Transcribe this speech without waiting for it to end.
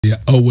They are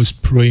always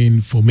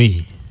praying for me.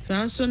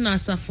 And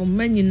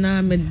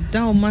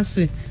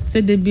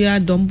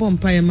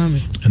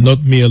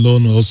not me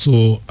alone,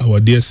 also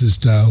our dear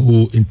sister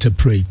who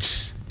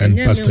interprets, and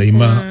Pastor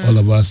Ima, all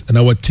of us, and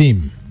our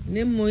team.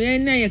 By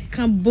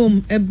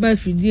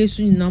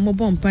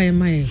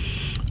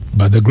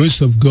the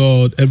grace of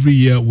God, every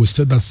year we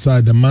set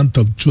aside the month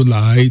of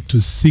July to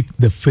seek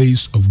the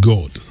face of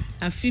God.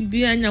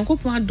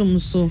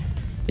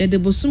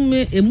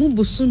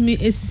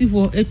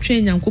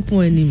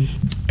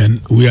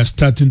 And we are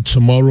starting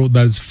tomorrow,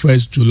 that is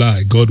 1st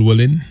July, God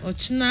willing.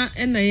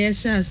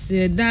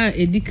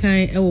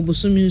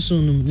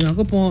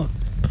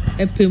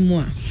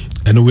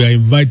 And we are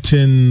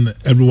inviting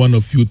every one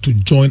of you to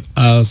join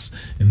us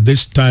in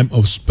this time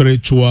of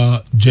spiritual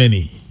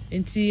journey.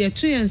 I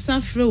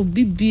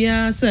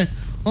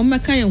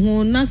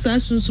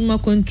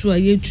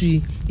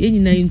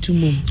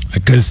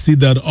can see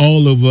that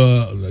all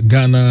over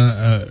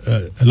Ghana,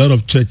 a lot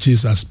of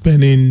churches are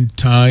spending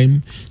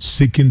time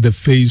seeking the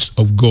face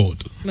of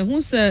God.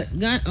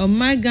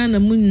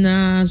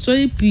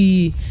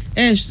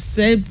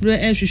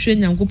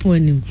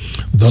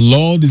 The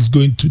Lord is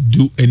going to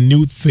do a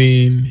new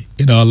thing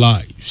in our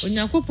lives.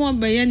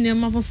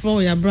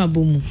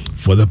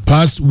 For the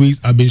past weeks,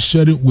 I've been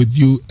sharing with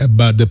you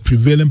about the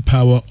prevailing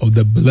power of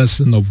the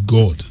blessing of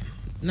God.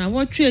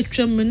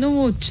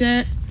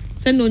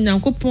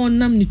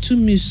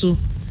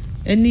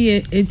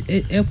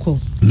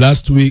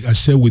 Last week, I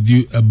shared with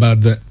you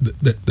about the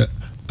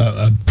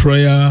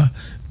prayer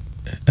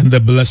and the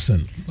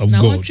blessing of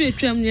God.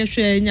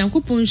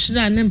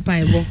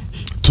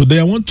 Today,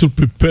 I want to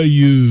prepare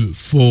you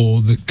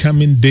for the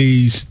coming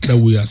days that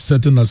we are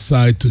setting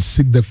aside to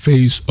seek the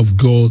face of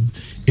God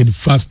in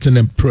fasting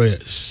and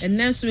prayers. And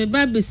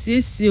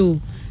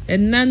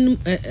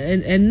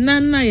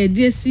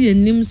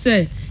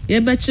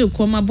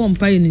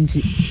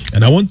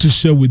I want to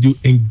share with you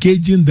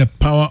engaging the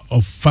power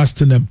of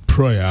fasting and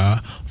prayer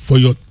for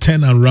your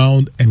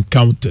turnaround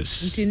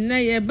encounters.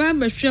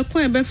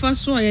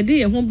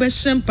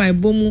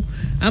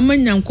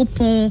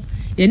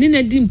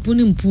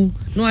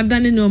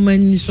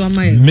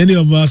 Many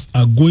of us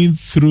are going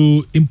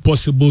through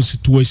impossible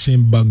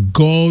situations, but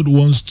God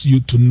wants you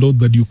to know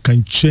that you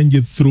can change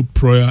it through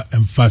prayer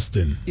and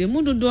fasting.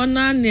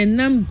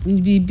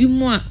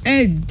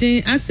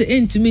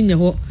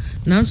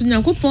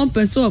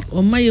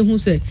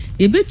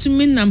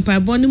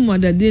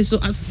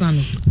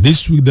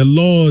 This week the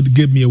Lord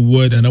gave me a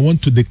word, and I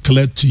want to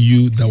declare to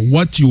you that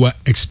what you are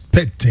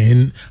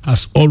expecting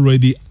has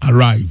already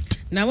arrived.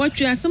 I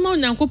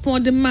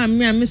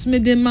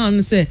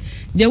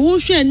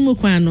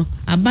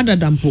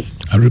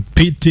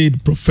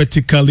repeated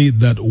prophetically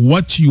that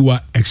what you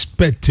are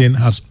expecting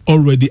has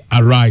already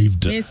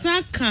arrived.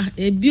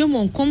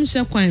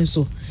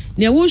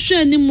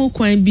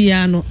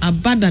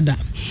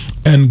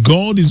 And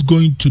God is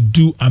going to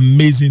do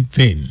amazing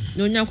things.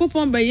 And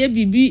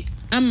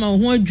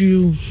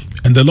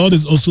the Lord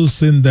is also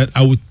saying that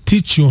I will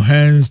teach your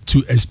hands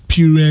to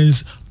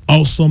experience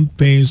awesome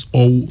things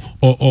or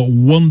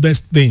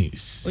wondrous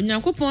things.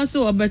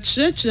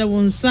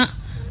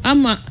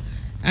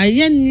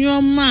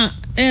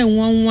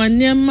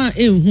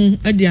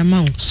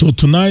 So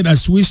tonight,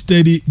 as we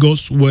study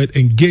God's word,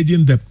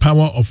 engaging the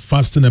power of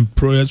fasting and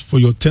prayers for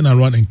your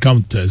turnaround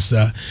encounters,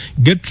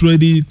 get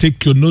ready,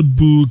 take your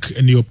notebook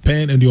and your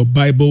pen and your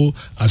Bible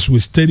as we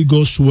study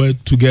God's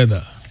word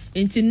together.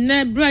 Turn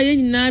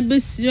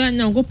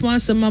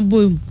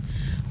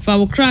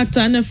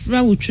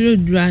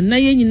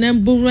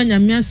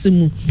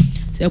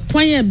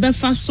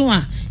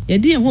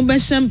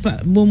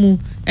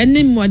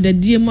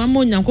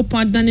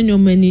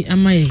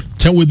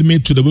with me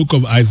to the book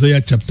of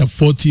Isaiah chapter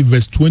 40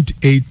 verse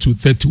 28 to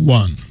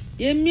 31.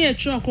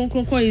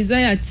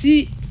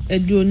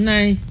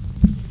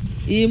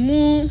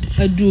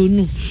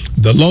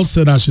 The Lord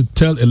said I should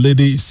tell a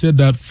lady, he said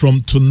that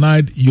from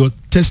tonight your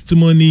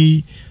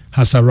testimony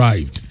has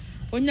arrived.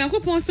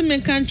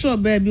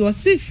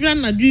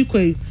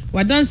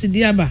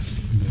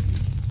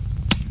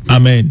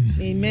 Amen.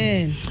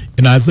 Amen.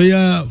 In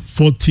Isaiah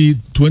 40,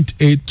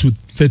 28 to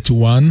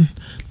 31,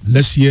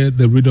 let's hear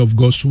the reading of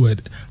God's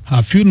word.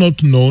 Have you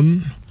not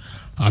known?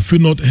 Have you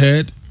not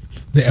heard?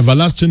 The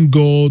everlasting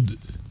God,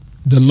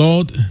 the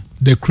Lord,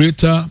 the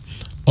creator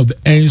of the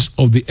ends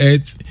of the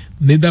earth,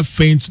 neither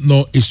faints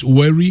nor is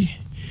weary.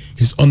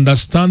 His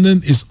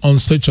understanding is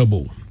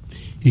unsearchable.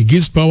 He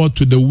gives power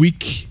to the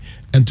weak,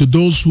 and to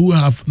those who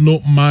have no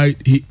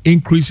might, he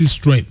increases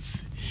strength.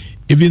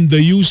 Even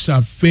the youth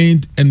shall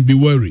faint and be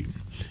weary,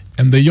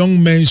 and the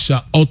young men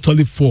shall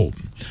utterly fall.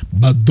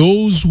 But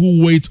those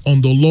who wait on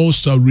the Lord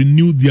shall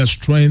renew their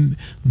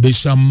strength. They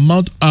shall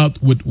mount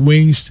out with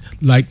wings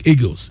like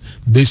eagles.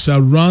 They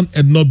shall run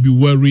and not be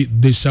weary.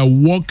 They shall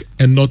walk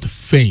and not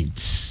faint.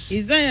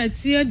 Isaiah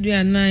tia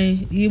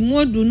duanai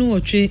yimodu no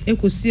wotwe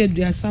ekosi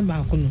aduasa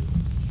ba kono.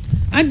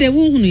 Ade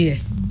wo hunu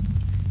ye.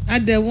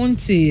 Ade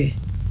wonte ye.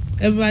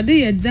 Ewrade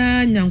ye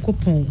da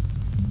Nyankopon.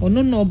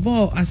 Ono no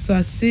bo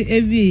asase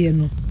ewie ye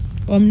no.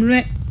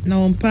 omre na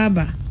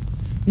ompaba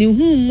ne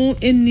humu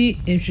eni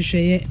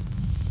enhwehweye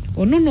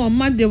ono no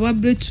omade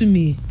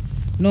wabretumi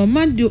na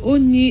omade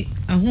oni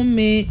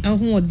ahome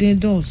ahoden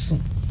dɔɔso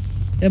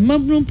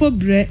emabrumpo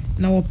bre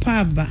na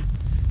wopaba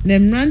na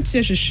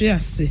mrante hwehwe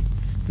ase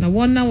na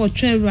wona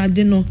wotwa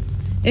awurade no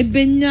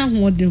ebenya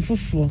ahoden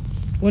foforo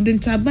wode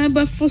ntaban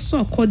ba foso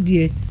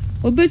akɔde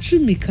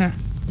obetwumika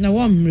na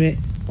womre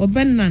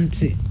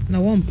obenante na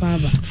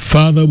wompaba.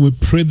 Father, we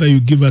pray that you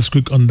give us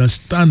quick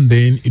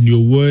understanding in your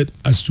word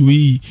as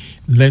we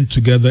learn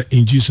together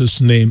in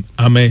Jesus' name.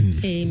 Amen.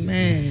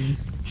 Amen.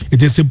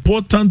 It is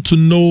important to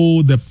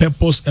know the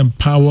purpose and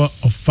power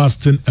of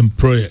fasting and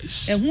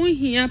prayers.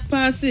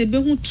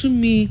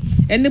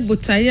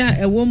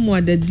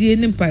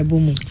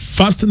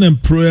 Fasting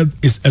and prayer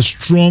is a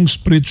strong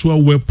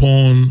spiritual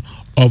weapon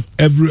of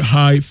every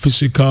high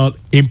physical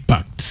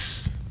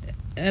impact.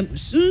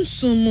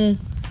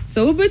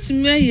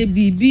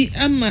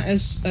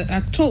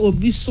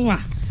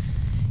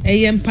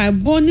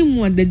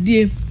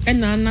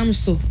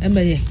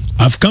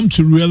 I've come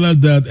to realize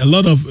that a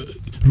lot of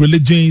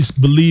religions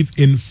believe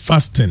in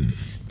fasting.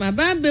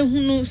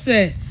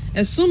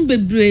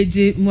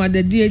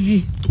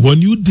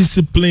 When you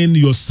discipline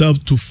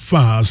yourself to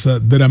fast,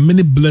 there are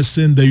many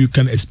blessings that you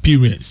can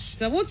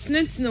experience.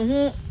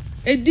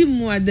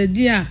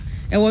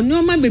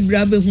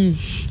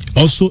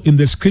 Also in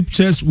the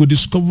scriptures, we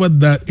discovered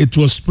that it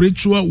was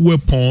spiritual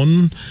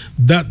weapon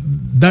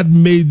that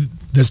made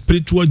the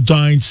spiritual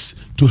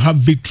giants to have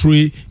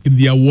victory in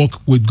their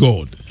walk with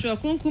God.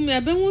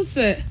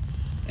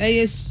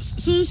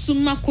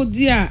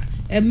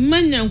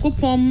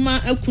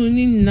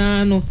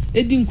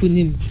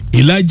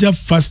 Elijah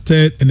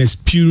fasted and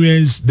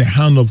experienced the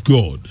hand of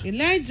God.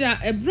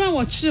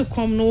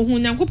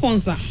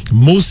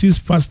 Moses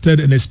fasted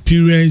and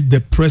experienced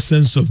the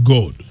presence of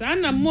God.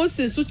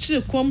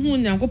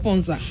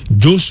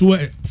 Joshua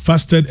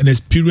fasted and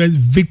experienced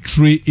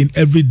victory in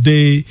every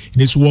day in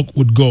his walk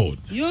with God.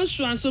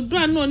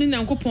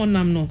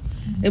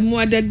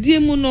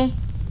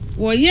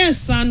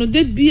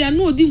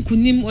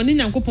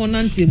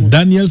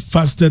 Daniel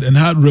fasted and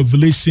had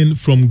revelation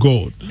from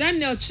God.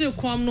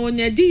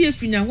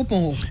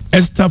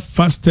 Esther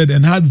fasted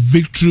and had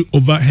victory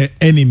over her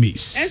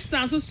enemies.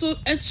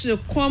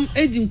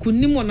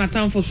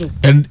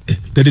 And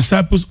the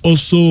disciples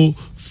also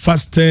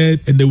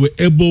fasted and they were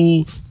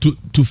able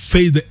to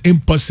face the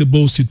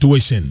impossible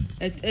situation.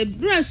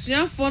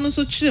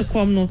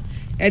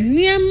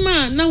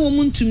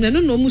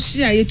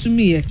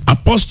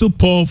 Apostle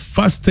Paul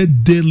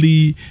fasted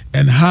daily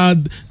and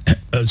had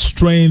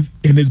strength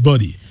in his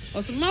body.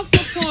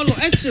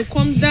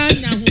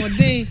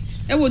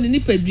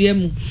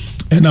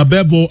 And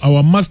above all,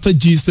 our Master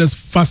Jesus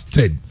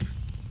fasted.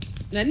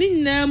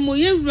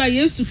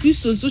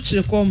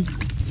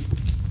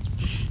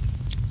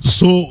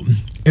 So,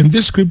 in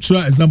this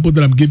scriptural example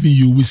that I'm giving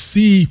you, we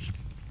see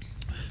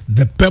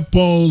the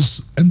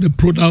purpose and the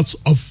products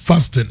of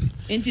fasting.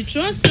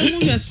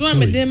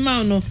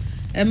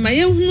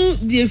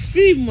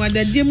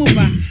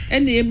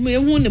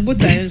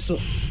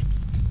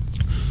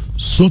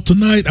 So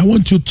tonight I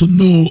want you to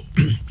know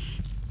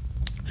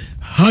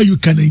how you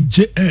can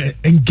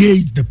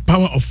engage the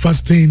power of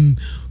fasting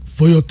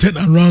for your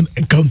turnaround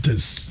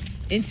encounters.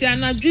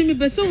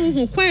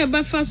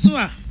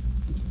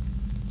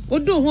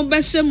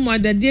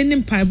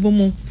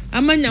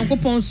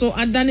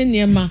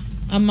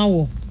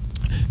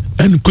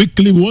 And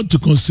quickly we want to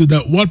consider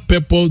what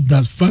purpose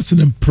does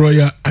fasting and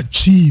prayer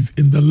achieve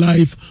in the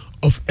life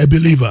of a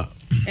believer.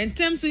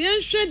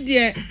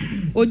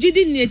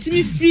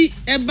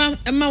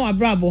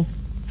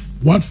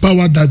 What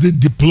power does it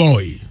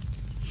deploy?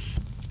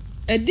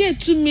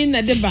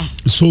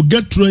 So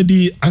get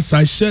ready as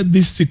I share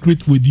this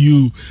secret with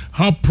you,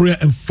 how prayer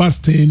and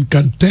fasting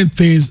can turn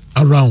things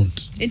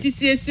around.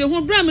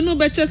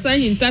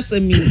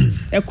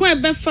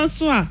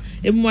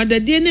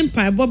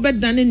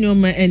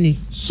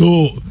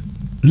 So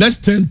let's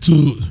turn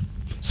to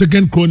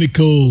 2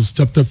 Chronicles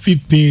chapter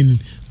 15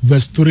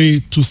 verse 3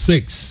 to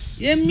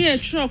 6.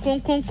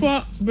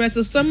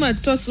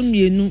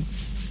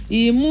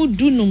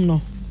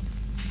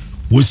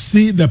 We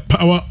see the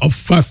power of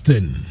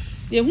fasting.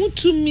 And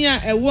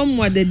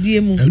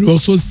we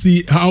also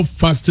see how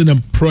fasting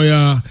and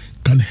prayer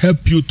can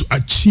help you to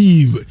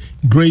achieve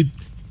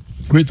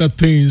greater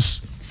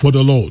things for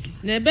the Lord.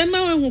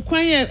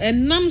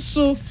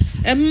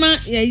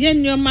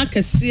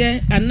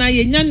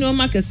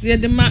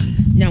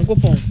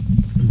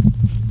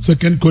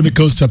 2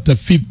 Chronicles chapter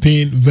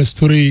 15 verse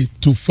 3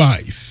 to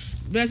 5.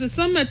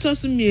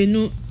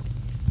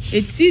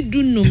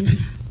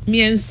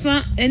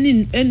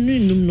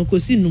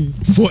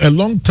 For a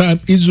long time,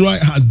 Israel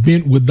has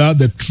been without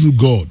the true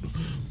God,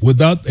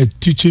 without a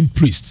teaching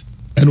priest,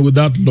 and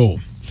without law.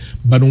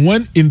 But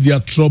when in their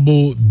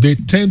trouble, they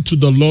turned to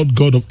the Lord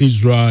God of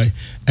Israel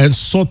and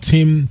sought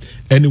him,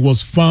 and he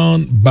was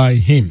found by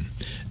him.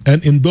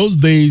 And in those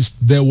days,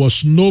 there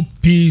was no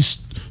peace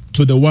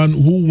to the one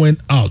who went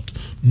out,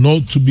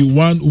 nor to be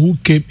one who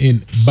came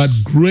in, but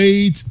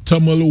great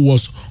turmoil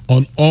was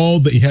on all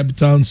the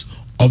inhabitants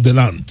of the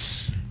land.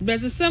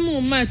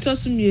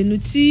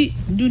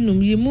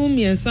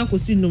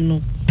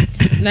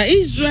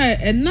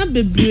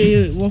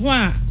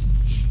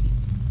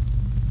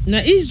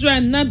 Na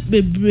Israel na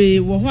bebre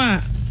wo ho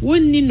a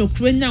wonni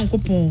nokure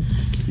Nyankopɔn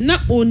na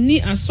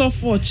oni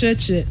asɔfo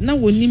church na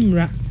wonni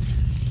mra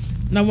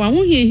na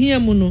wahohiahia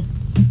mu no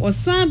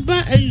osan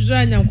ba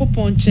Israel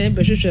Nyankopɔn nkyɛn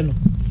behwehwɛ no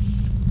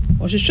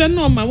ɔhwehwɛ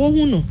no ma wo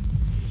hu no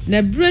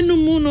na bre no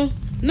mu no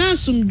na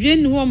asomdwe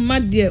ni ho ma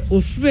de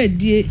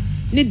ofradie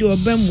ni de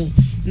oba mu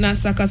na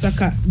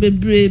sakasaka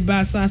bebre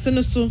ba asase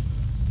no so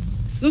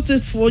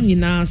sotefo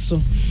nyina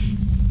so.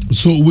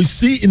 So we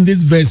see in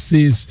these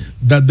verses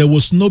that there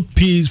was no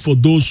peace for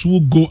those who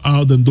go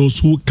out and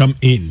those who come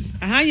in.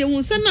 And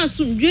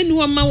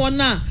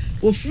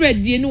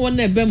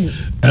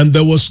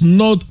there was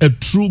not a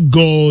true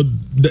God.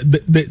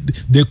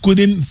 They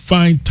couldn't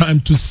find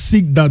time to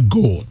seek that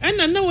God.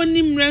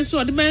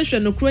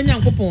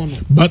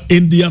 But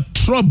in their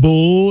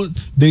trouble,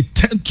 they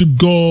turned to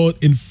God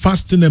in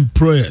fasting and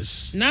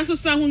prayers.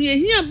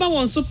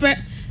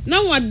 So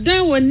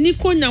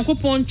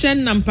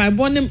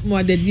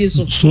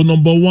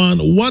number one,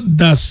 what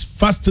does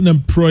fasting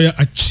and prayer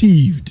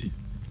achieved?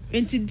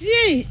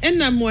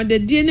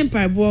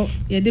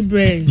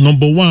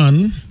 Number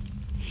one,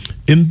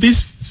 in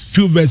these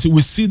few verses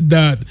we see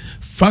that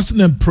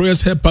fasting and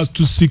prayers help us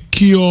to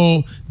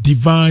secure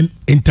divine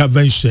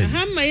intervention.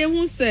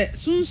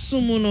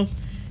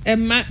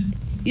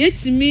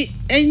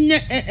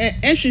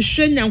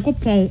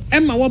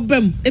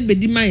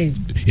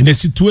 In a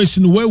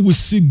situation where we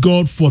see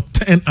God for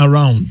turn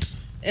around.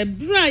 I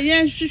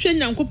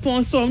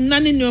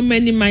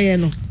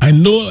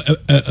know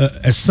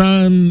a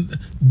son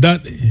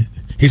that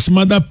his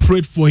mother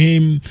prayed for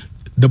him.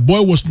 The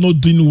boy was not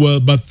doing well,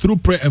 but through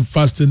prayer and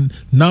fasting,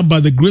 now by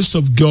the grace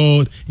of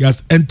God, he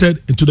has entered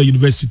into the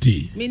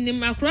university.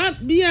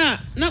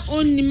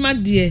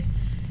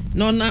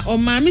 Note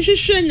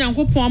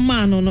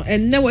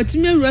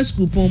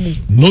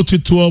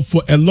it well,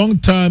 for a long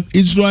time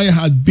Israel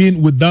has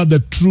been without the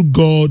true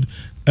God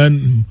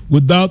and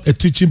without a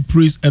teaching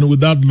priest and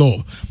without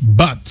law.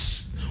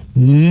 But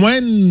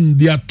when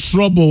they are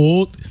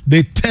troubled,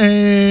 they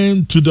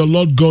turn to the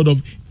Lord God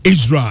of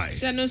Israel.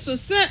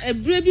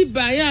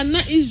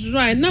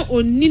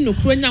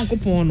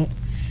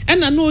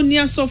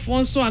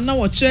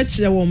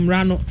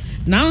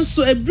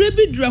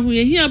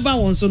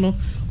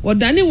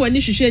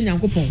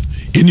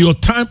 In your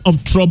time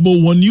of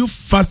trouble, when you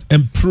fast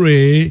and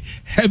pray,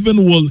 heaven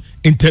will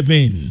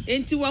intervene.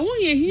 In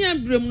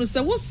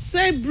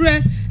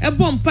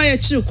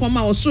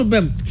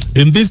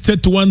these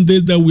 31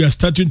 days that we are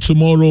starting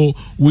tomorrow,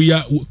 we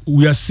are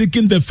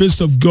seeking the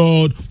face of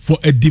God for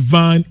a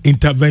divine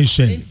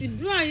intervention.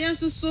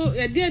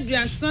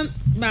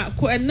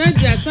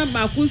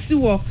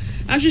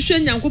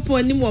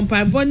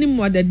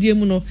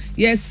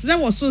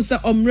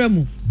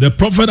 The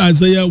prophet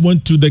Isaiah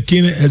went to the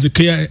king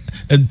Hezekiah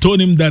and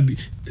told him that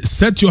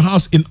set your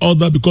house in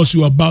order because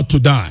you are about to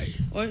die.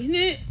 But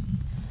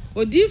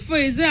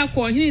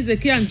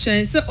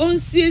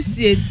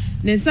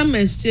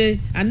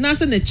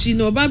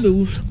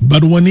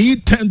when he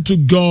turned to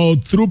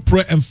God through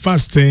prayer and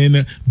fasting,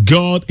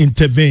 God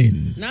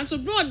intervened.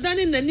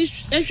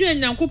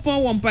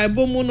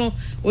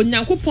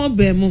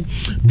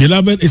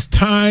 Beloved, it's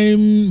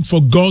time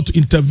for God to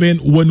intervene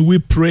when we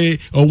pray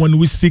or when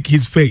we seek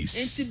his face.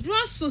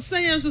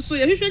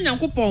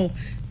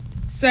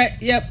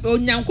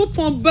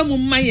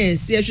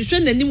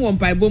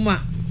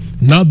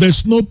 Now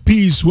there's no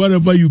peace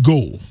wherever you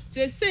go.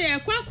 People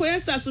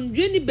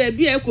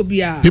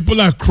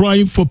are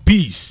crying for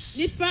peace.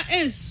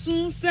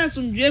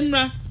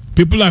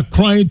 People are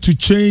crying to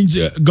change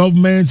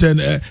governments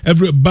and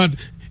but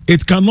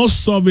it cannot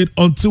solve it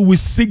until we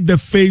seek the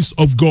face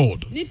of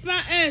God. In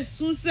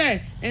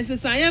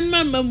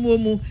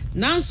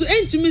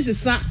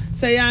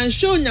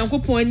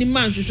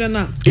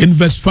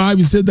verse 5,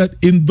 he said that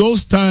in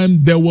those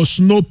times there was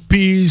no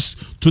peace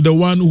to the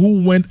one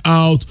who went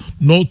out,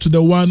 nor to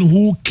the one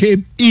who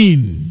came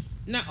in.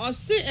 To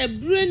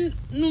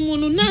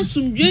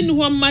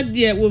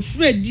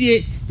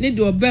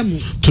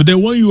the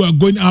one you are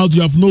going out,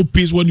 you have no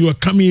peace. When you are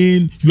coming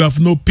in, you have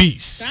no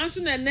peace.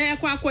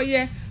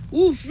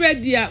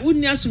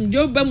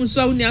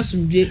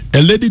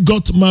 A lady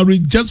got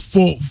married just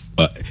for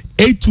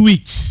 8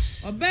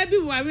 weeks.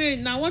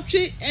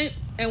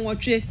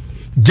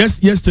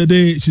 Just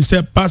yesterday, she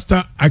said,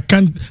 "Pastor, I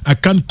can't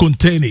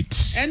contain it."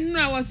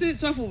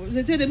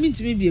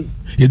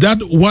 Is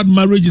that what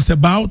marriage is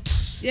about?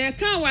 And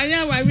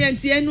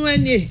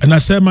I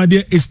said, my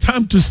dear, it's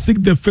time to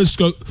seek the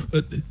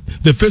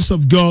face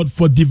of God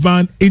for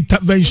divine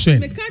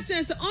intervention.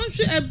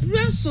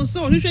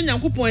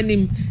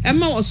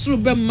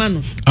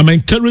 I'm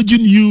encouraging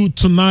you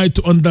tonight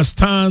to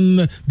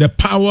understand the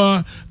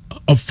power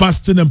of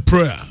fasting and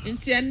prayer.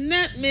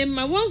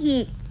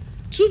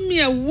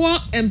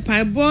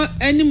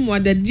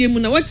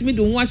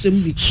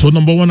 So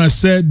number one, I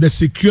said the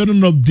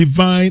securing of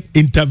divine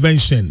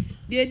intervention.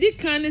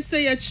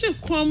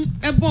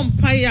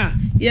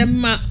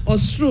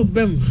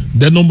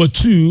 Then number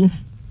two,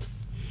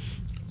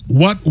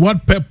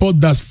 what purpose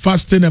does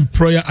fasting and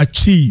prayer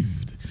achieve?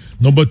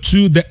 Number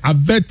two, the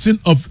averting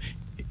of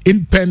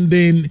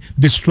impending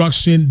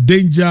destruction,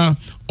 danger,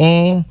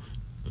 or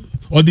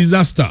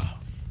disaster.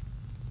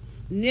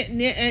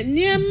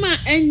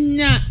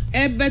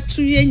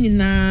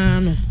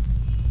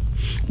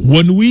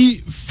 When we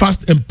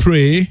fast and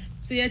pray,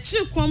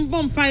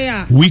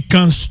 we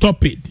can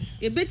stop it.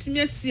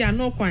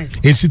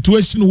 A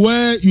situation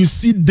where you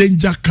see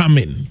danger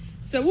coming,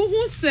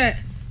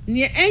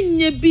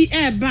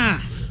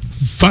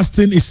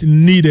 fasting is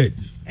needed.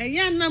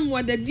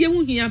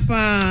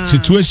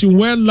 Situation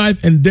where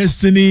life and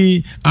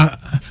destiny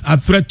are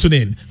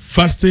threatening,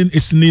 fasting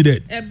is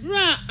needed.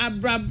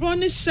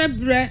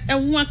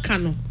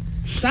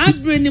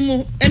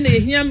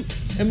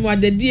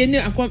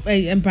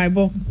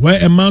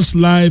 Where a man's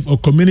life or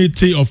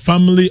community or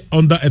family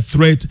under a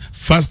threat,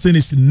 fasting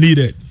is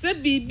needed.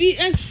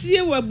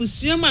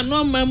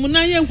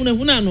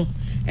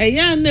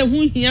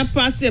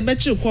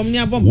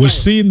 We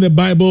see in the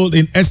Bible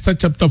in Esther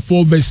chapter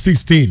 4 verse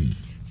 16.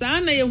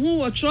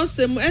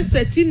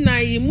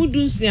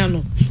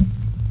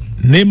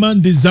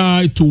 Naaman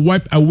desired to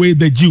wipe away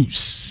the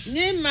Jews.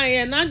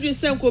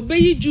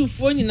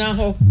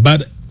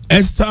 But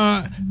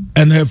Esther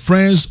and her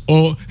friends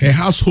or her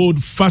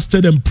household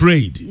fasted and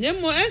prayed.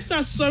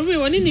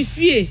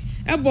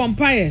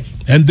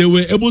 And they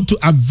were able to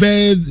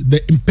avert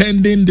the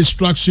impending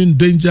destruction,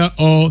 danger,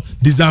 or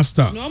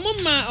disaster.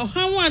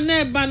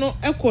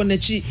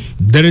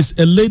 There is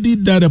a lady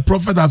that a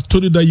prophet have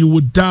told you that you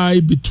would die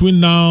between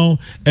now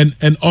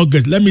and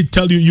August. Let me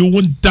tell you, you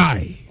won't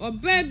die.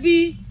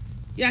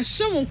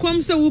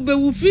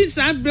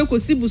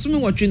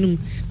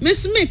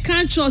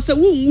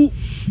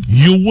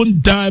 You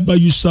won't die, but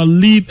you shall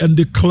live and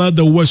declare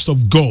the words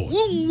of God.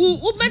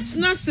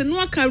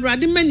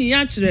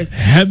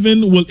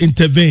 Heaven will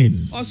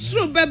intervene.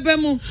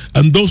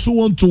 And those who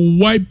want to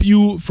wipe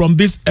you from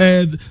this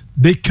earth,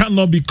 they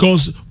cannot,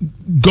 because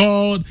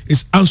God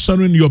is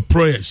answering your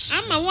prayers.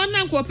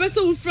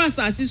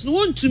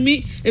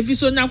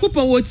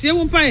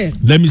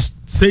 Let me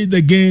say it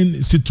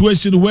again.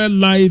 Situation where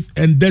life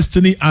and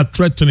destiny are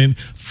threatening,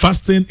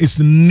 fasting is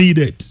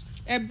needed.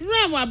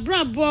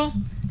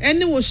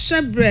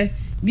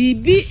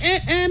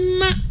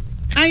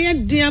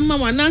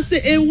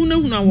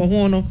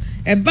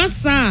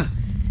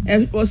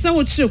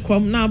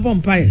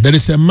 There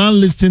is a man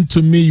listening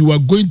to me. You are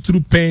going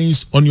through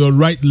pains on your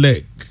right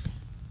leg.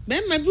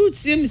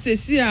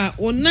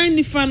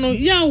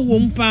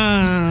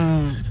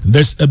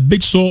 There's a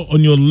big sore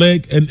on your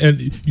leg, and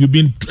you've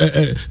been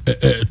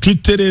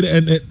treated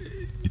and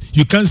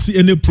you can't see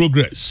any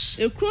progress.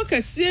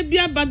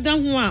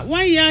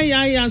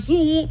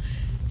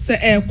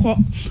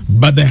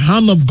 But the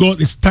hand of God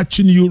is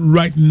touching you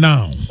right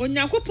now. And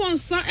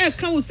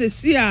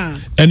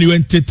you're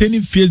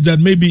entertaining fears that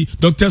maybe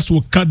doctors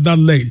will cut that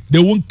leg. They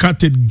won't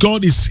cut it.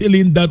 God is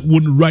healing that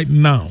wound right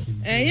now.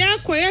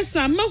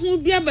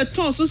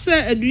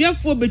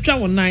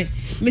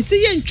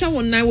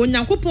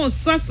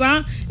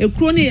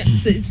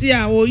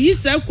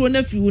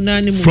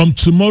 From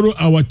tomorrow,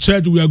 our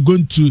church, we are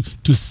going to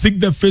seek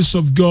the face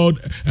of God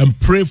and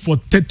pray for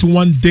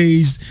 31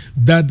 days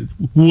that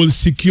we will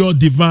secure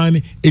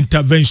divine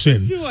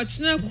intervention.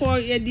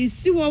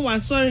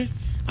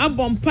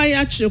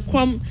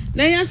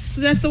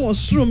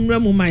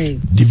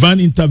 Divine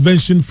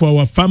intervention for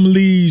our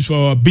families, for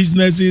our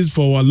businesses,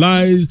 for our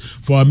lives,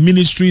 for our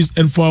ministries,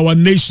 and for our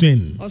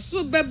nation.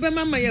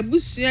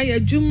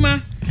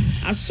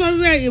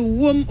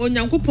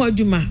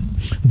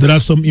 There are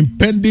some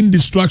impending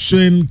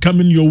distraction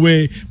coming your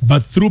way,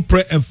 but through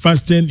prayer and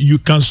fasting, you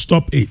can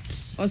stop it.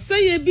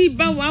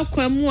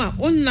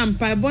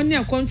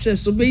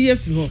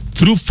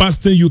 Through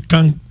fasting, you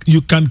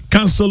can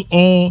cancel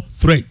all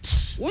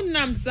threats.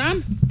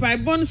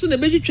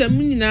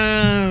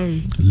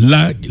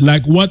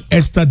 Like what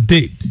Esther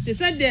did.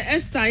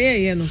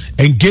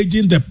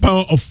 Engaging the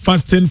power of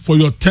fasting for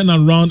your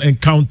turnaround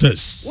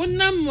encounters.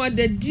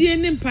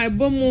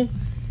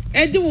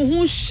 What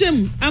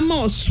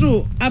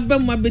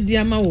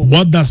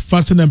does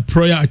fasting and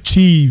prayer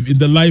achieve in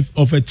the life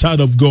of a child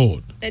of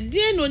God?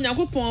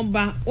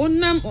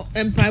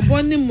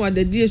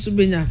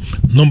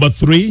 Number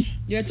 3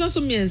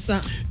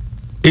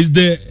 is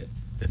the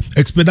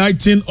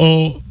expediting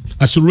or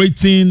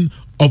accelerating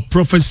of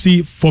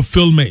prophecy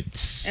fulfillment.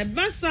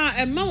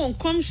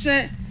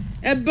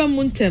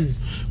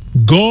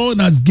 God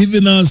has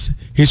given us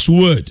His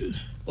word.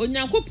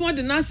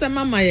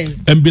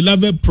 And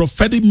beloved,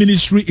 prophetic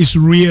ministry is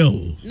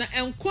real.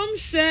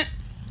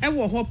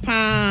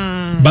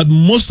 But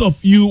most of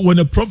you, when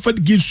a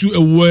prophet gives you a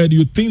word,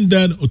 you think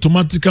that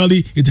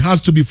automatically it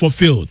has to be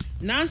fulfilled.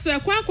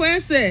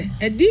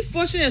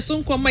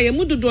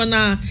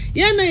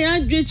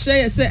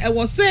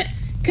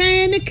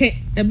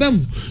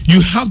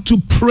 You have to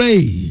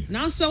pray.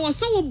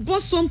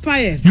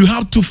 You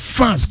have to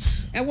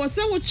fast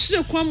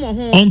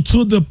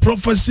until the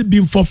prophecy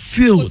be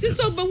fulfilled.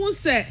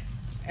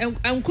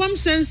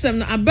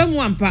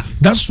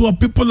 That's why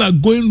people are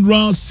going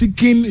around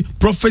seeking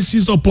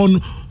prophecies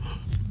upon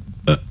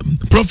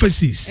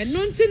prophecies.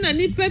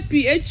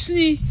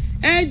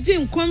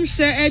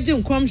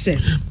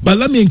 But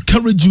let me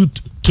encourage you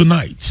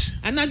tonight.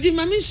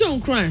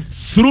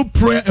 Through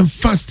prayer and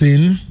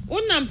fasting,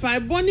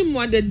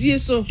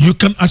 you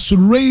can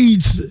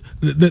accelerate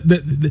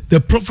the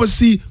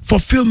prophecy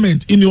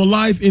fulfillment in your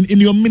life and in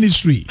your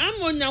ministry.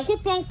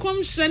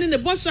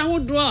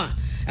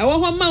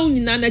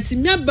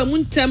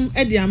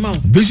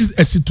 This is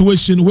a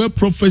situation where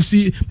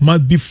prophecy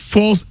must be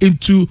forced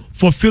into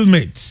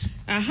fulfillment.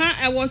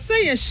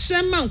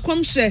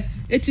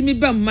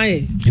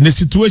 In a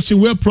situation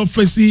where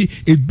prophecy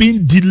is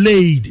being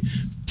delayed,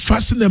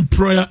 fasting and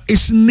prayer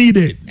is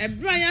needed.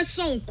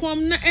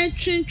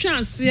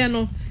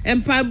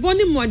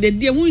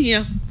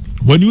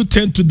 When you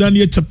turn to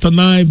Daniel chapter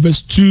 9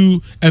 verse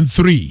 2 and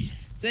 3.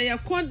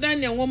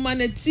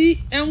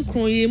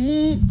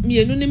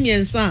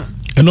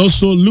 And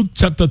also Luke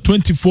chapter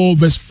 24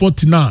 verse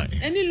 49.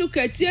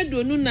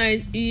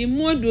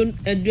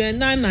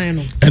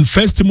 And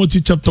 1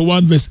 Timothy chapter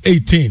 1 verse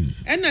 18.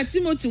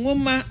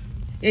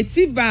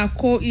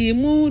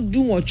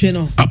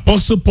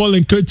 Apostle Paul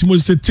encouraged Timothy,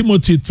 said,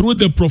 Timothy, through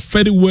the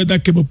prophetic word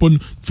that came upon,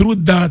 through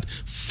that,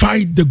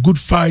 fight the good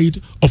fight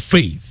of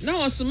faith.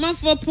 Now,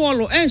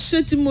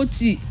 Paul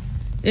Timothy,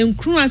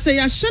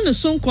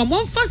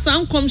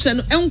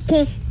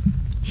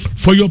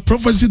 for your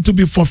prophecy to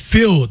be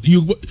fulfilled,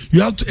 you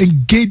have to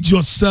engage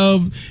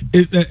yourself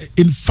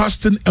in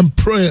fasting and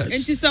prayers.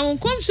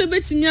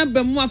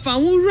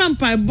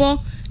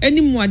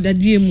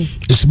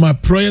 It's my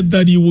prayer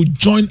that you will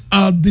join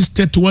out these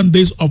 31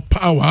 days of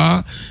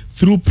power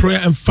through prayer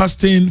and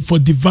fasting for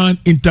divine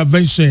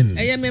intervention.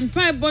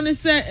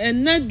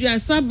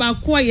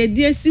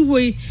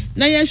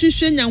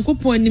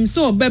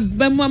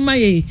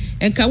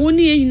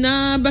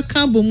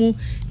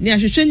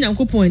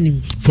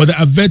 For the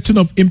averting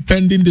of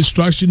impending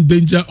destruction,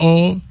 danger,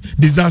 or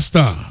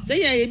disaster.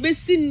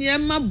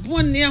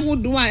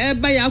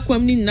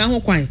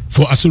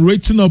 For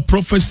accelerating of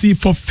prophecy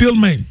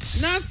fulfillment.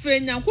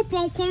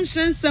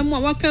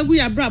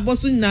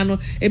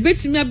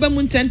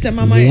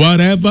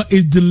 Whatever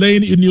is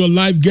delaying in your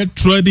life, get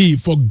ready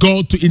for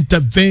God to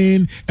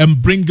intervene and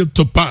bring it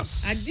to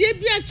pass.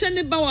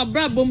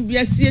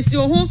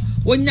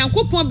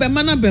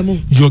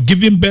 Your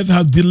giving birth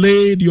have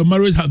delayed, your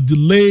marriage have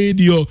delayed,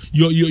 your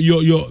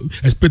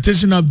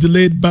expectation have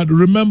delayed. But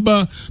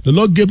remember, the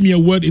Lord gave me a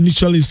word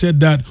initially, said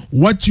that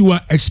what you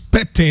are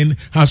expecting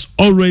has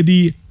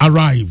already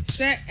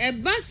arrived.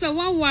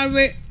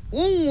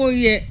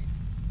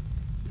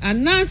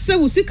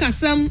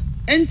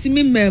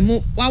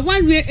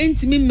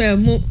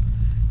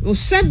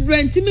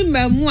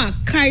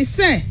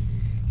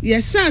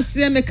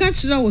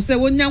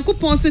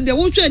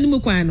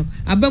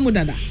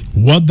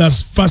 What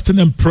does fasting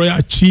and prayer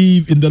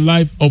achieve in the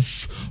life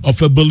of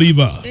a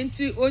believer?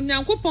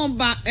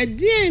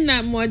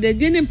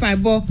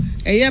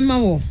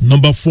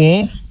 Number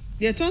 4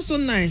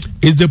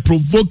 is the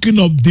provoking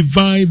of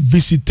divine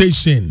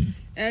visitation.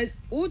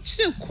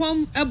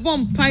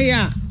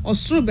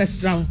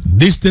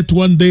 These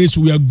 31 days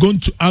we are going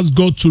to ask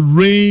God to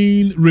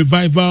rain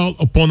revival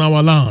upon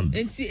our land.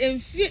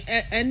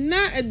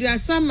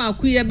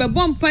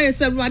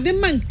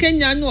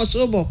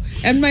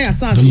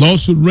 The Lord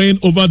should reign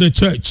over the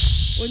church.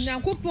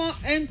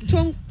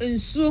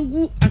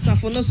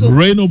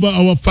 Reign over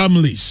our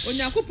families.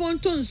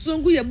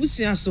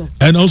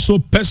 And also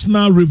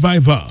personal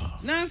revival.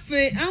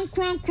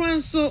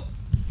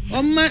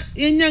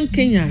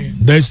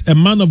 There's a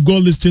man of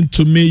God listening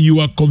to me. You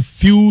are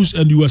confused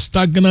and you are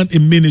stagnant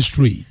in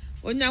ministry.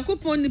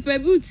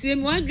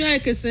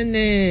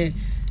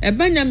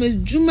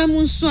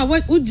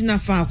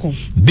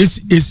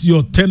 This is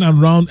your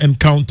turnaround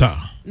encounter.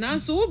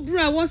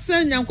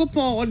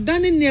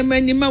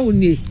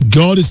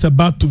 God is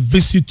about to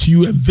visit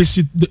you and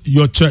visit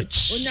your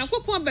church.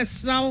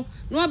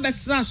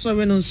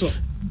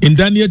 In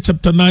Daniel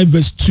chapter 9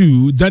 verse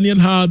 2, Daniel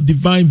had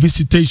divine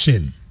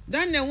visitation.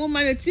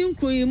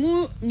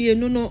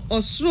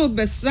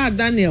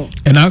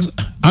 And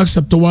Acts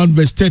chapter 1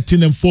 verse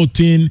 13 and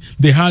 14,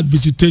 they had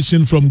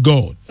visitation from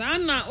God.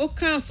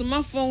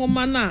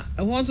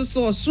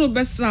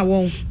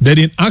 Then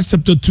in Acts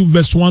chapter 2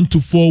 verse 1 to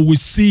 4, we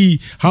see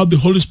how the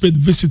Holy Spirit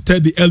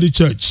visited the early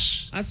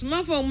church.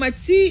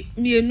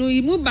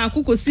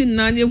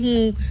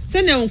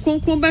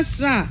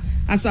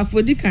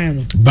 asafodi kan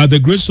no. By the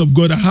grace of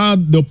God, I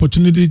had the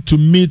opportunity to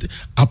meet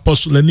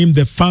Apostle Enim,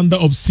 the founder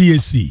of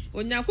CAC.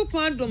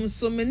 Onyakopon adom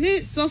so me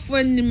ne sofo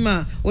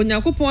anima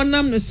onyakopon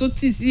nam no so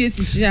ti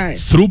CAC shai.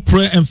 Through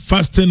prayer and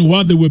fasting,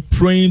 while they were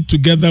praying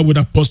together with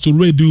Apostle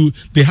Redu,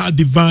 they had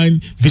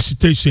divine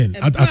visitation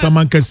at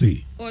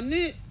Asamankese.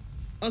 Oni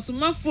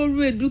osumafo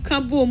Redu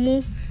kabo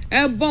mu.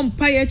 Through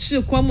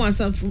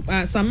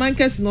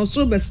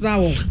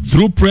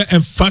prayer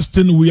and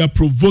fasting, we are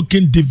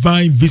provoking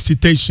divine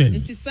visitation.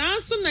 On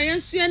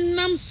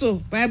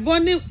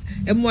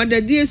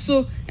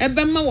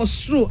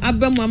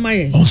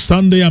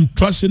Sunday, I'm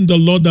trusting the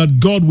Lord that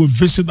God will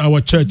visit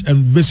our church and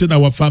visit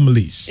our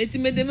families.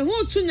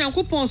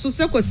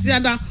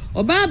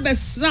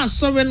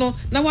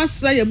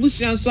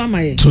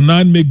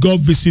 Tonight, may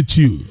God visit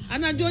you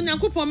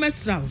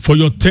for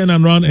your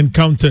turnaround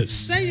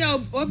encounters.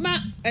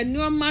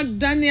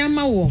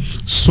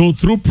 So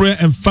through prayer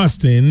and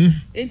fasting,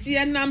 we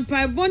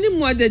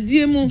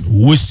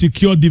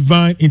secure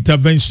divine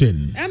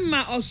intervention.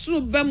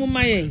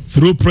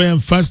 Through prayer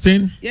and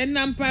fasting,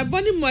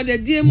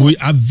 we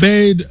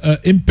evade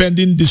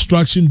impending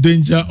destruction,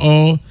 danger,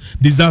 or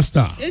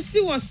disaster.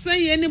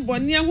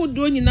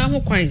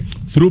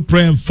 Through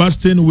prayer and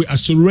fasting, we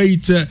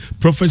assurate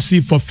prophecy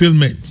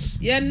fulfillment.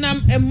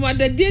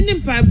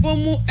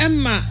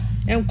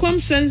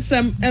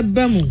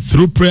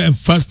 Through prayer and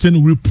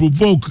fasting, we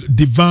provoke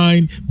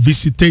divine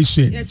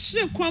visitation.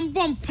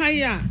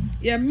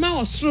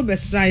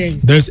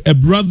 There's a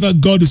brother,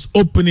 God is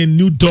opening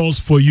new doors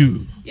for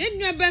you.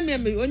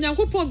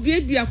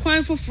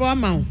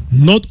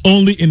 Not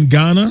only in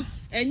Ghana,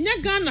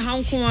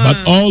 but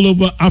all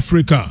over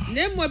Africa.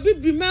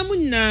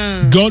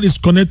 God is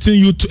connecting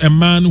you to a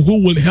man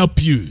who will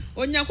help you.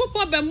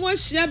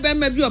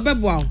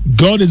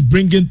 God is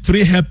bringing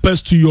 3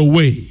 helpers to your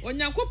way.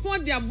 And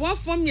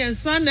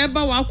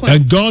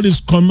God is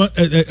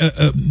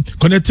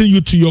connecting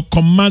you to your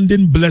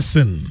commanding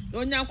blessing.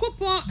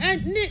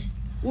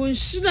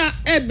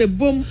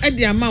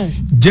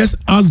 Just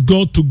ask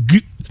God to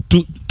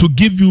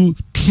give you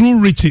true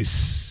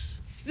riches.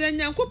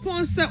 And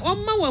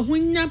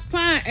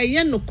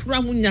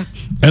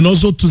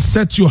also to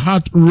set your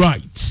heart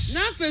right.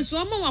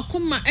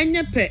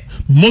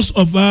 Most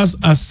of us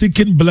are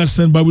seeking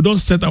blessing, but we don't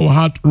set our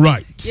heart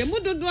right.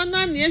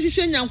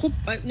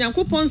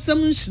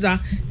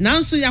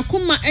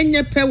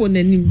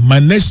 My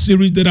next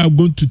series that I'm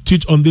going to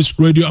teach on this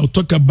radio, I'll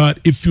talk about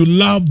if you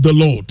love the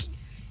Lord.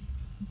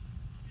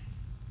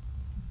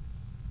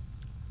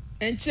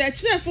 When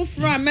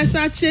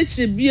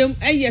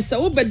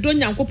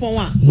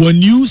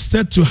you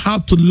set your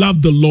heart to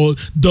love the Lord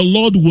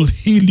will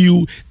heal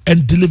you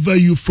and deliver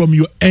you from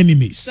your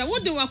enemies. The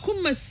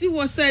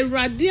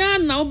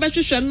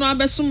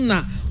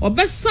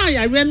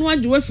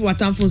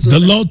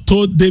Lord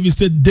told David,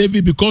 said,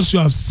 David, because you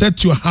have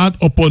set your heart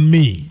upon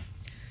me,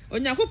 he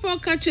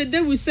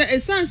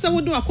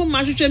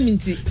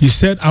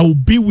said, I will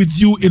be with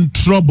you in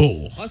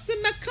trouble, and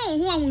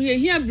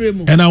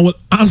I will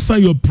answer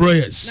your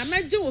prayers,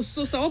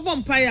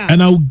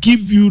 and I will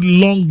give you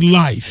long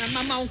life.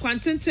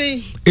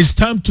 It's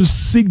time to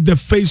seek the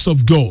face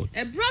of God.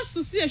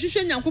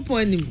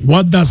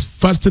 What does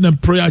fasting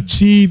and prayer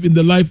achieve in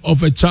the life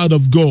of a child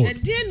of God?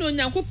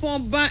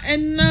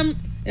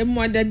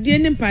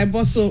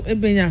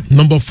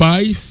 Number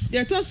 5,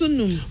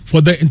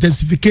 for the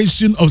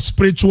intensification of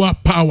spiritual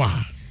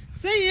power.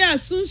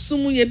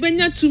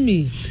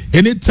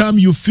 Anytime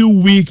you feel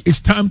weak, it's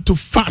time to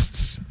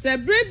fast.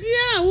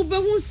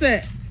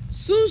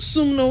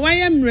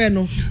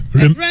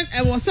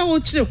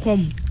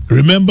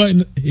 Remember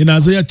in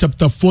Isaiah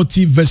chapter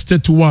 40 verse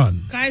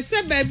 31. So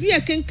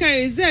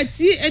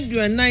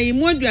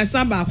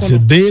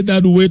they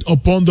that wait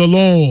upon the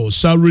Lord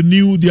shall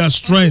renew their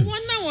strength.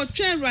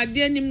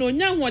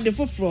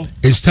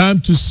 It's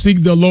time to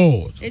seek the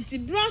Lord.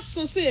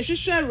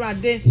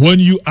 When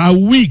you are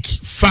weak,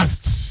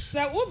 fast.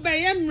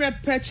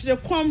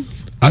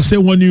 I say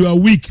when you are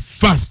weak,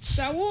 fast.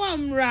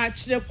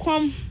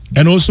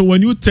 And also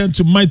when you turn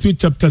to Matthew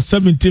chapter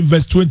 17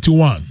 verse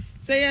 21.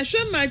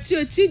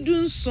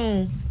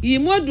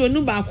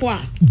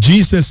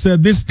 Jesus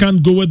said, this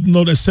can't go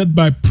not except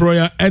by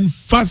prayer and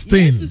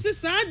fasting.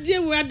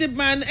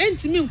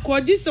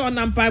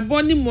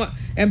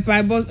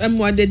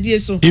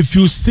 If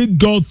you seek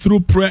God through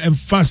prayer and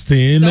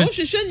fasting, He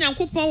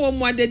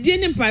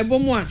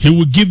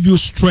will give you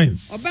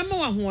strength.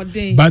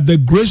 By the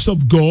grace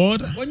of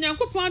God,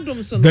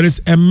 there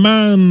is a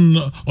man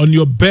on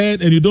your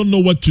bed and you don't know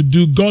what to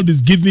do. God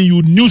is giving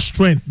you new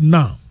strength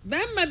now.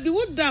 I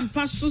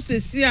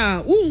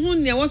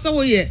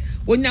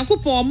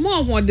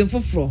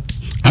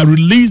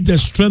release the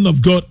strength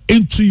of God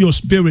into your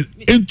spirit,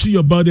 into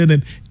your body,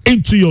 and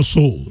into your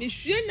soul.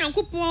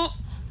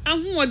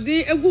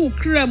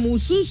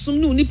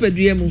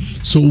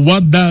 So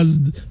what does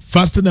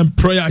fasting and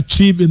prayer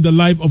achieve in the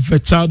life of a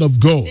child of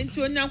God?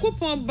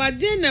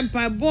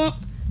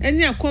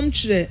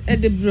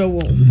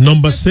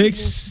 Number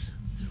 6,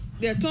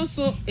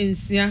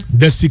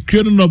 The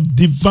securing of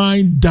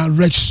divine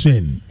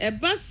direction.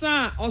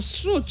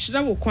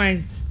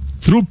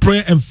 Through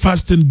prayer and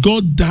fasting,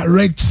 God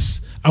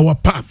directs our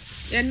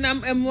path.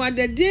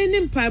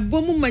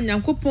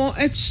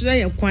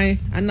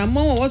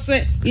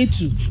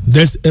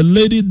 There's a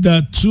lady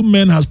that 2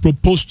 men has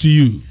proposed to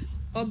you.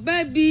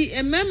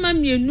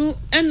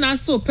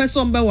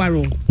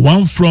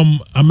 One from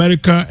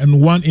America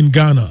and one in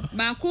Ghana.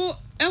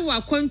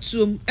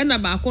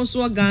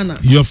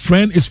 Your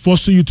friend is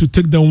forcing you to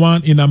take the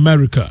one in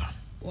America.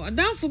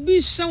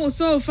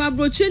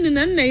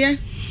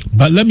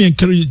 But let me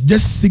encourage you,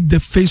 just seek the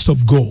face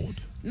of God.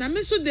 And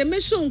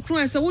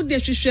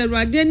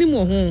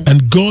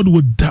God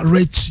will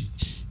direct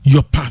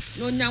your path.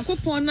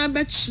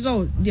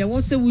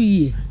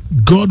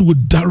 God will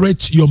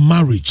direct your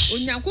marriage.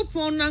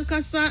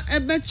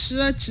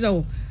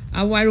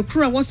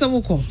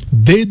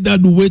 They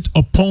that wait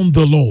upon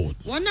the Lord,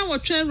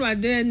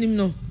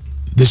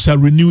 they shall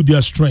renew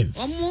their strength.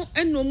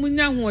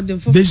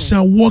 They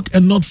shall walk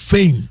and not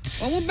faint.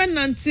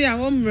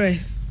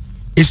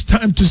 It's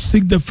time to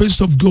seek the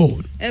face of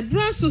God.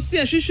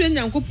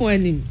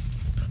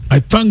 I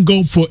thank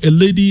God for a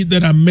lady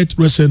that I met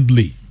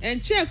recently.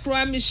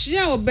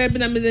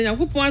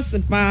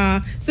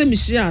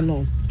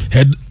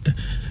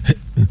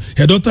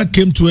 Her daughter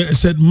came to her and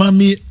said,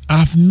 "Mommy,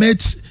 I've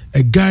met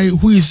a guy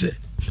who is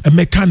a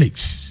mechanic."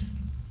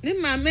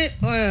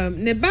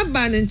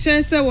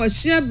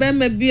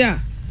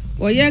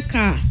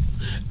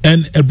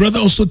 And a brother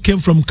also came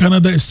from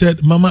Canada and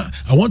said, "Mama,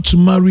 I want to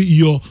marry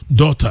your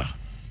daughter."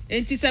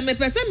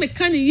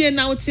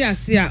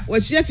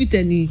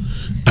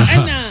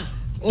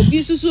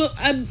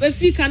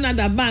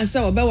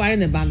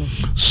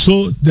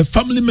 So the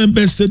family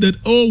members said that,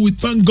 "Oh, we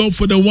thank God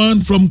for the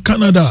one from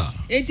Canada."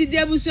 And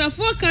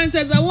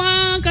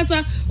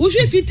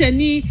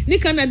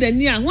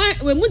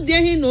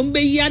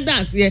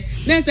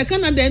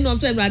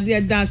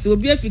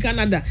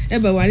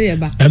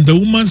the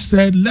woman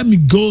said, "Let me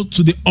go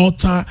to the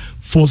altar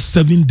for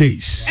 7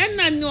 days."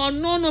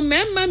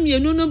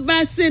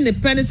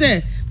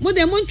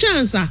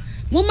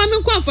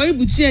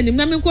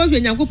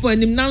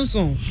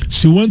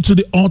 She went to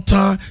the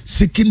altar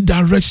seeking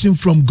direction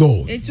from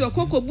God. And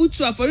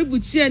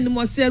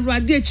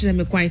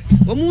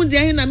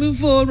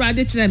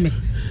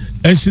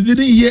she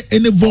didn't hear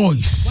any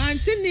voice.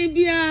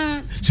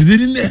 She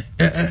didn't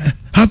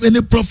have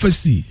any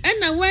prophecy.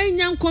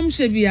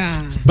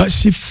 But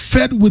she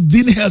felt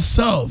within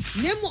herself.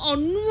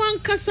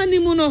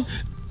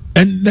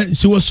 And then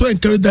she was so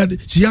encouraged that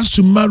she has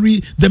to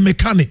marry the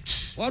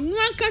mechanics. And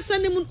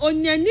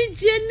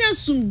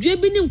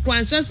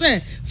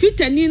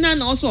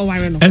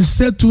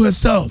said to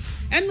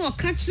herself,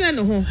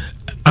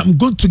 "I'm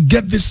going to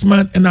get this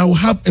man and I will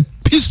have a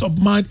peace of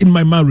mind in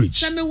my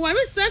marriage."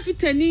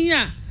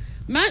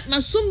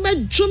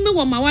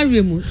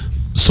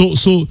 So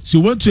she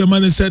went to her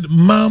man and said,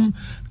 "Mom,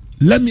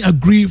 let me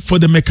agree for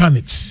the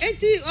mechanics."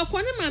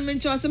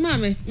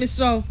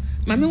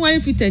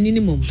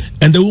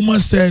 And the woman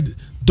said,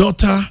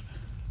 "Daughter,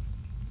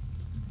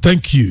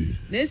 thank you."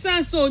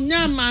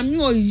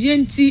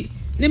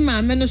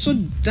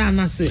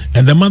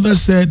 And the mother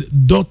said,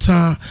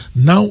 "Daughter,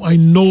 now I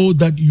know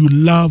that you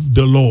love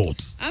the Lord."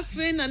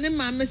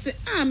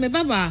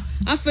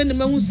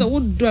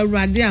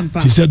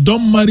 She said,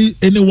 "Don't marry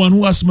anyone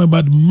who has money,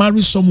 but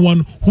marry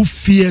someone who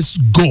fears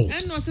God."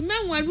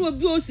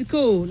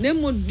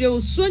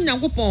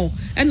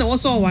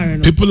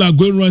 People are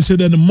going around and saying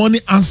that money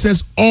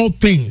answers all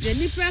things.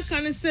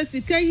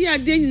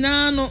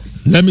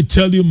 Let me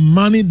tell you,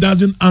 money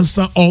doesn't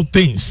answer all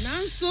things.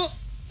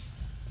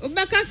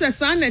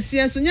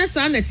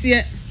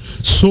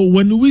 So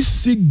when we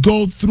seek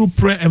God through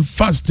prayer and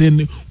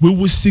fasting, we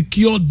will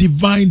secure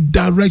divine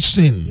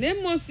direction.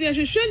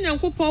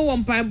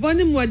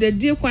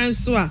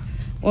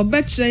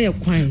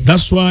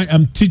 That's why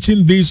I'm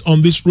teaching this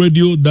on this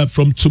radio, that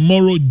from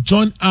tomorrow,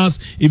 join us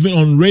even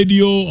on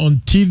radio,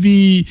 on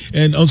TV,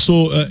 and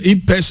also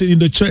in person in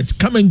the church.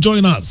 Come and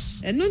join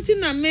us.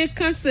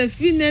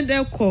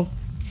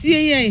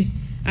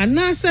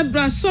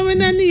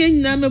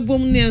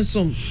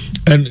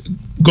 And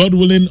God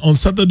willing, on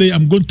Saturday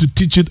I'm going to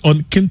teach it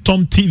on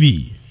Kingdom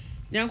TV.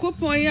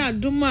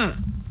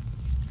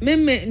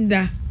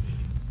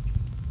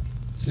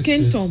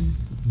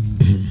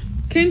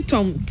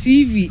 Kingdom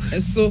TV.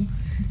 So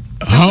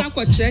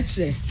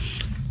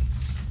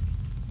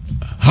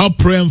how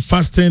prayer and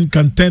fasting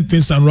can turn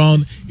things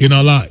around in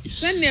our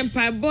lives.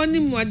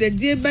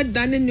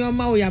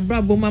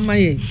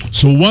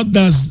 So what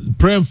does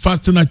prayer and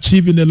fasting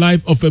achieve in the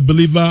life of a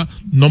believer?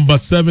 Number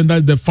 7,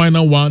 that's the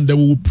final one that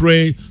we will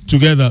pray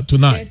together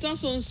tonight.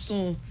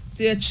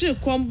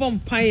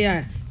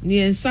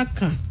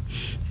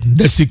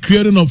 The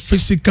securing of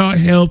physical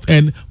health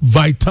and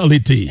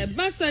vitality.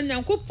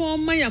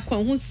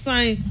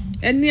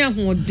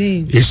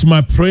 It's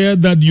my prayer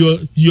that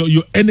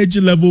your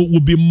energy level will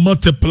be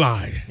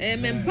multiplied.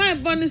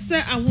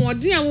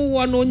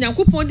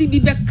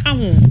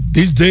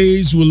 These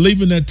days we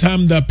live in a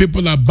time that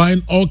people are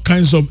buying all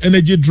kinds of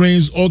energy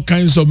drinks, all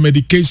kinds of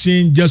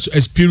medication just to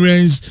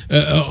experience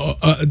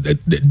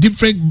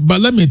different. But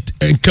let me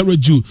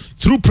encourage you,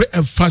 through prayer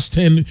and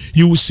fasting,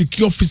 you will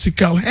secure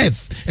physical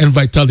health and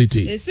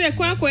vitality.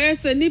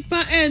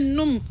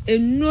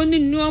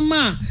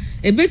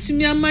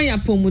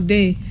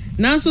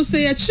 Nanso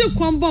say ya che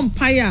kwombo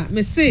mpaya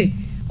me say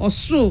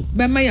osro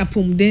be ma ya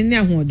pomden ne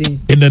ahoden.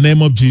 In the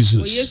name of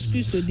Jesus.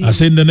 I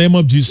say in the name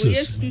of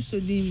Jesus.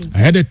 I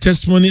had a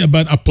testimony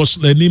about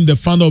Apostle Enim, the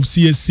founder of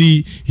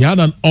CSC. He had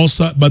an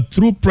ulcer, but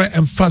through prayer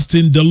and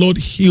fasting, the Lord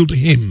healed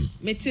him.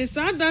 Me te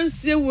sa dan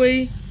se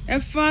we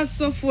efa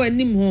sofo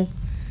anim ho.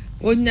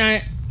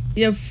 Onya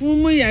ye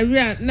fumu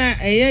yare na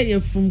eye ye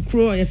fum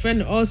kro ye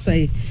friend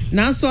ulcer.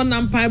 These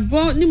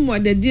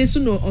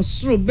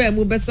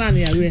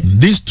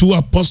two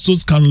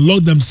apostles can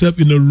lock themselves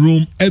in a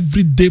room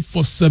every day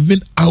for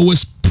 7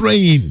 hours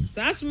praying.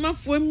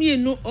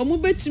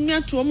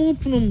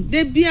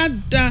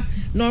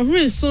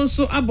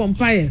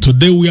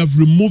 Today we have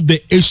removed the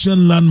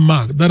Asian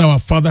landmark that our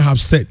father have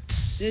set.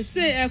 They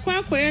say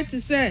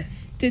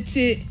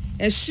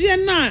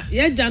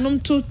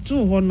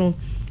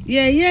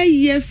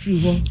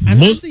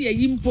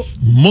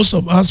most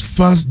of us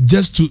fast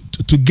just to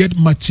get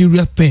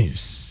material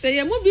things.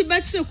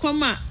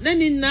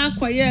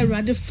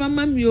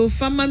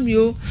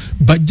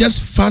 But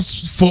just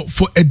fast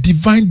for a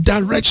divine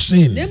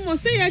direction.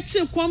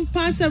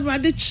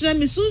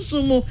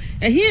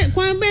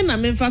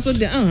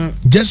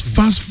 Just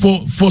fast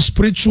for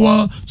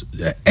spiritual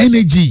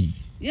energy.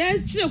 We are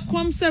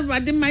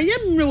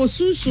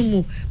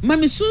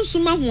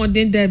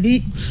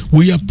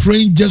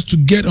praying just to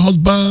get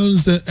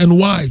husbands and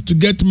wives, to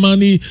get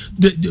money,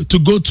 to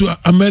go to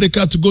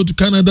America, to go to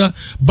Canada.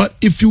 But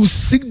if you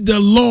seek the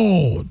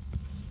Lord,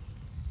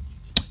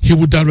 He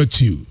will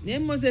direct you.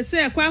 Let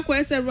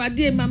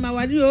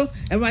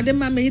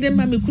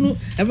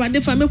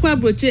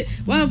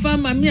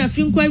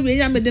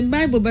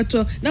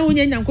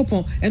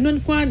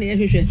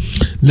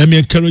me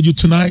encourage you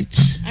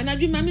tonight.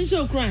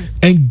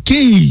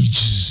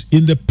 Engage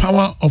in the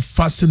power of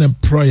fasting and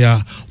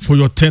prayer for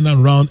your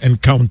turnaround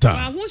encounter.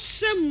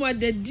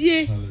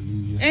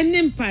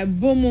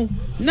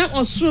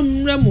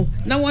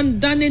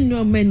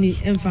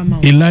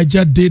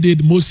 Elijah did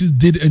it, Moses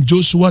did it, and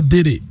Joshua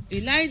did it.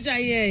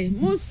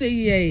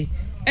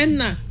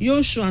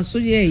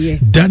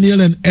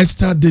 Daniel and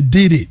Esther, they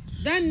did it.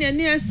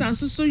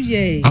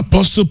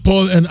 Apostle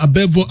Paul and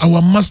Abevo,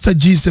 our Master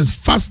Jesus,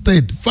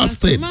 fasted.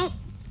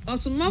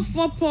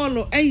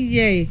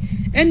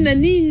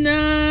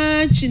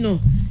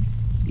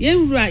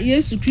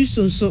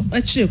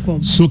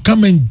 So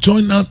come and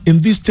join us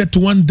in these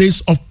 31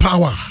 days of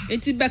power.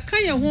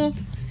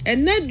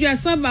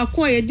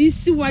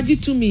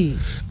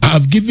 I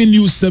have given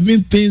you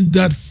 7 things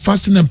that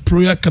fasting and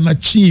prayer can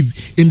achieve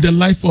in the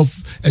life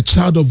of a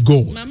child of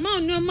God.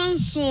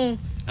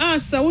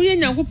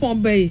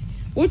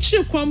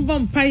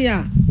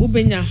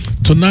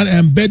 Tonight I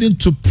am begging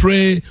to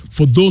pray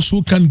for those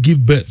who can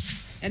give birth.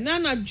 I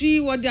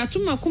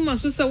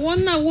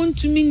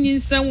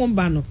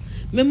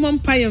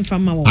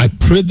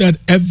pray that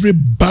every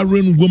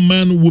barren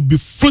woman will be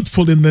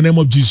fruitful in the name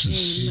of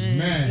Jesus.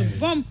 Amen.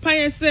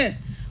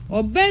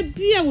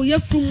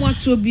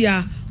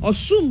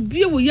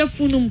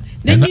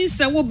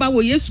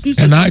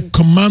 And I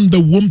command the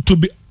womb to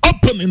be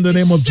open in the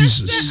name of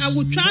Jesus.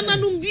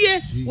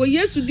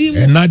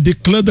 And I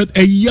declare that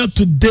a year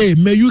today,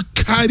 may you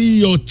carry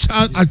your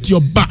child at your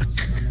back.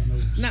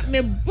 In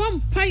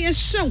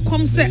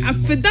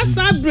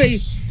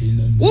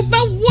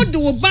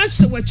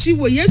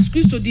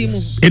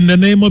the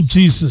name of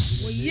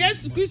Jesus.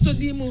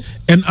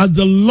 And as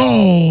the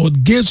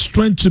Lord gave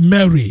strength to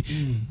Mary,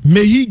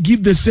 may He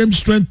give the same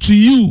strength to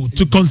you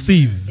to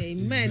conceive.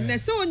 Amen. And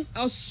as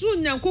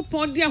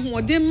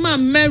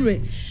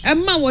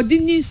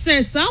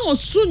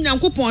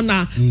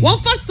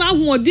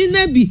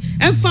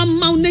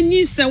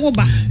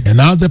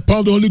the power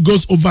of the Holy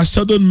Ghost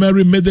overshadowed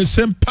Mary, may the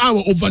same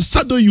power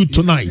overshadow you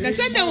tonight. And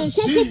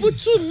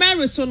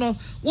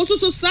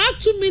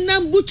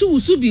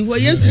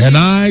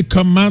I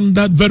command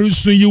that very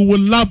soon you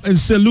will laugh and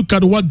say, look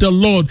at what the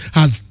Lord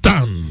has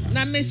done.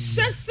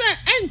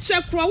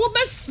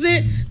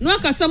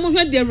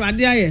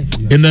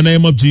 In the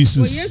name of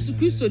Jesus.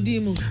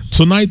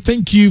 Tonight,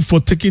 thank you for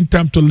taking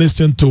time to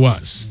listen to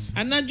us.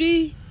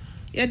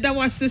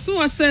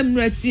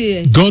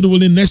 God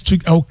willing, next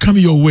week I will come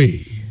your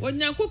way. And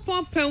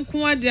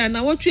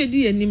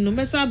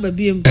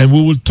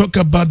we will talk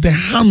about the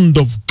hand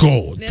of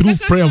God through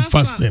prayer and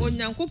fasting.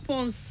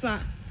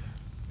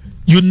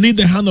 You need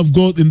the hand of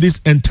God in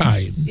this end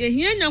time. So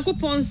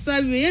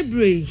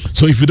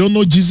if you don't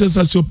know Jesus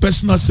as your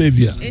personal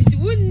Savior, and you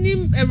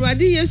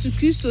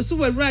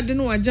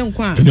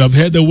have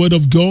heard the word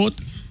of God,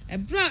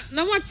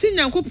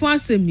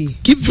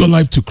 Give your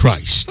life to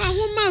Christ.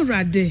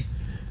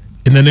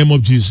 In the name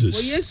of Jesus.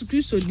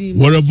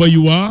 Wherever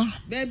you are,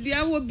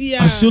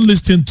 as you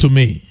listen to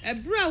me,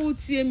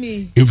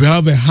 if you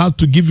have a heart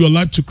to give your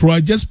life to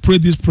Christ, just pray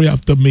this prayer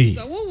after me.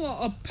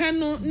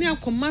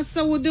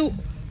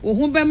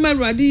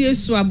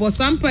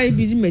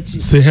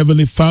 Say,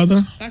 Heavenly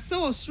Father,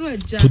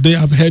 today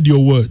I've heard your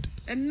word.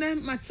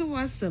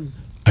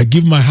 I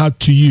give my heart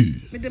to you.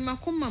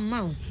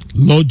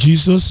 Lord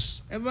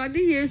Jesus,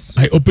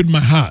 I open my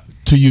heart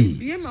to you.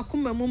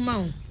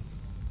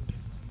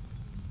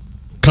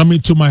 Come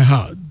into my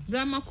heart.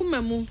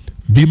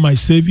 Be my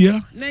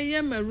Savior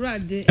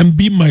and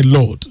be my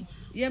Lord.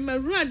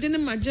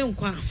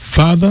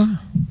 Father,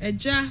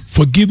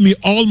 forgive me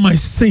all my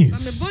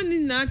sins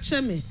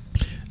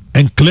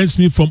and cleanse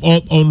me from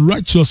all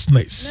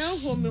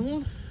unrighteousness.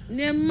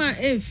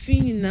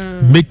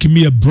 Make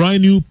me a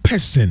brand new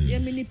person.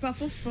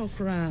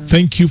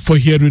 Thank you for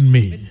hearing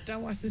me.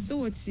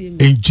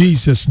 In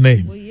Jesus'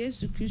 name.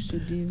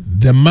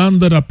 The man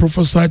that I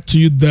prophesied to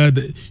you that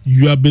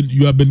you have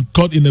been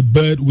caught in a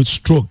bed with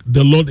stroke,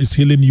 the Lord is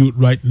healing you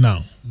right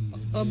now.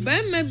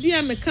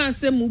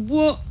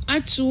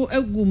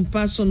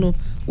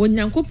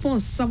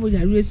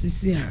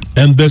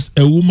 And there's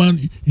a woman,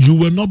 you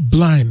were not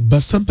blind,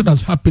 but something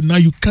has happened now,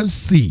 you can't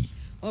see.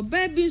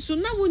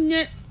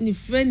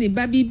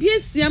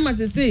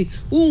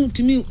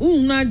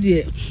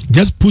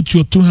 Just put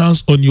your two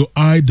hands on your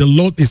eye. The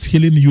Lord is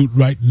healing you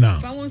right now.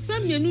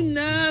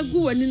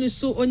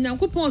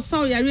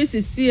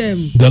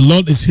 The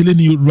Lord is healing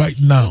you right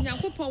now.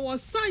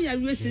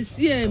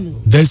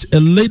 There's a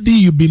lady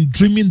you've been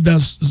dreaming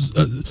that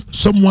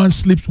someone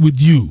sleeps with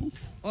you.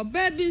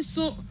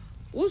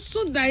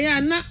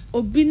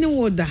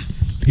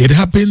 It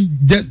happened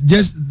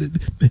just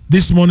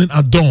this morning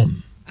at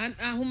dawn.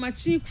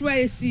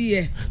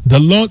 The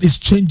Lord is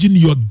changing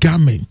your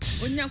garment.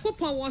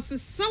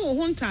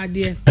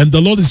 And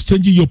the Lord is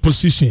changing your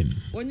position.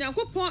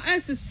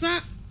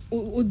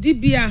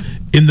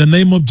 In the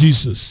name of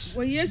Jesus.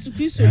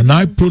 And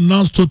I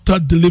pronounce total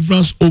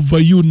deliverance over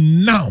you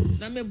now.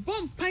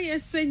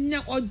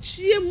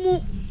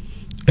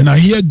 And I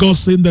hear God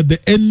saying that the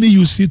enemy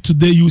you see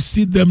today, you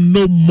see them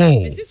no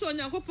more.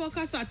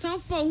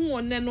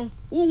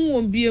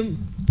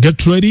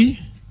 Get ready.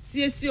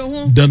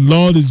 The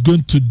Lord is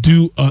going to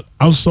do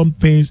awesome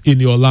things in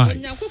your life.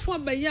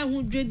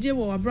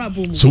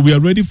 So we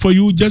are ready for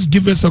you. Just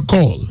give us a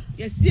call.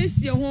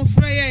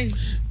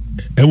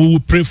 And we will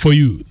pray for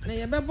you.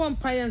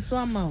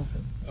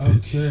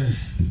 Okay.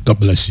 God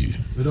bless you.